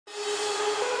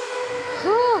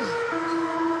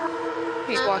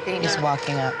walking up. He's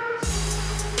walking up.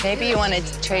 Maybe you want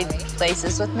to trade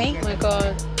places with me? Oh my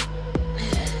God.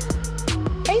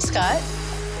 Hey, Scott.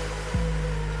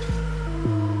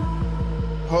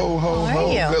 Ho, ho, How are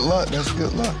ho. you? Good luck. That's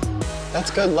good luck. That's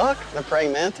good luck, the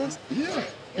praying mantis? Yeah.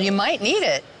 You might need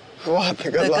it. What,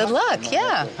 the good The luck? good luck,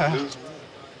 yeah.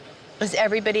 Is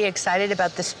everybody excited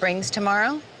about the Springs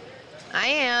tomorrow? I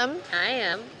am. I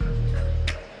am.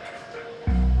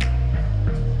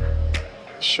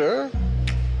 Sure.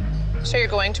 So you're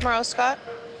going tomorrow, Scott?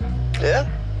 Yeah.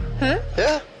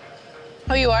 Yeah.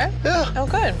 Oh, you are? Yeah. Oh,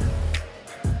 good.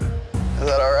 Is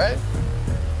that all right?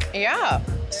 Yeah.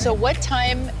 So what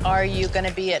time are you going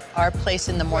to be at our place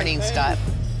in the morning, Scott?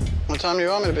 What time do you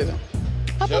want me to be there?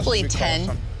 Probably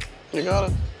 10. You got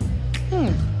it.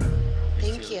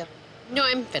 Thank you. No,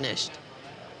 I'm finished.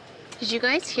 Did you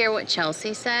guys hear what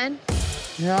Chelsea said?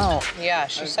 No. Yeah,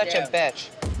 she's such a bitch.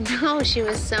 No, she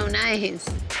was so nice.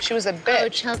 She was a Oh,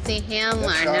 bitch. Chelsea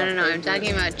Handler. No. I'm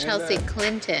talking about Chelsea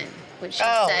Clinton, which she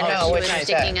Oh, said no, when which she I was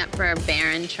said. sticking up for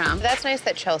Barron Trump. That's nice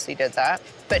that Chelsea did that.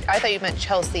 But I thought you meant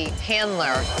Chelsea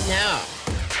Handler. No.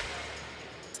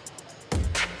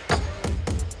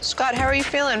 Scott, how are you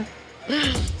feeling?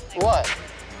 What?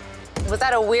 Was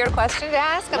that a weird question to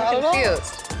ask? Not I'm at all.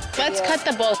 confused. Let's cut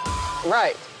the bull.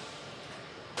 Right.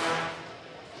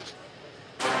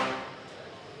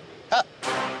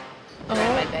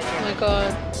 Oh my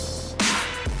God.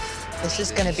 This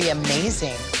is going to be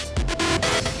amazing.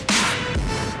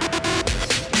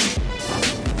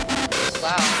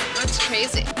 Wow. That's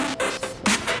crazy.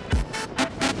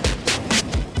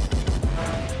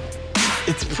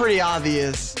 It's pretty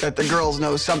obvious that the girls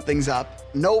know something's up.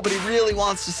 Nobody really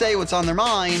wants to say what's on their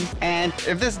mind, and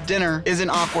if this dinner isn't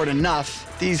awkward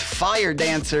enough, these fire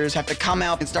dancers have to come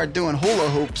out and start doing hula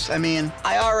hoops. I mean,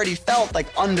 I already felt like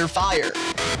under fire.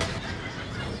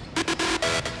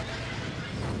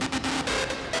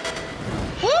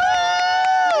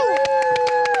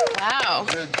 Wow.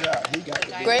 Good job. He got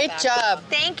it. Great job.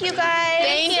 Thank you, guys.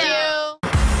 Thank you.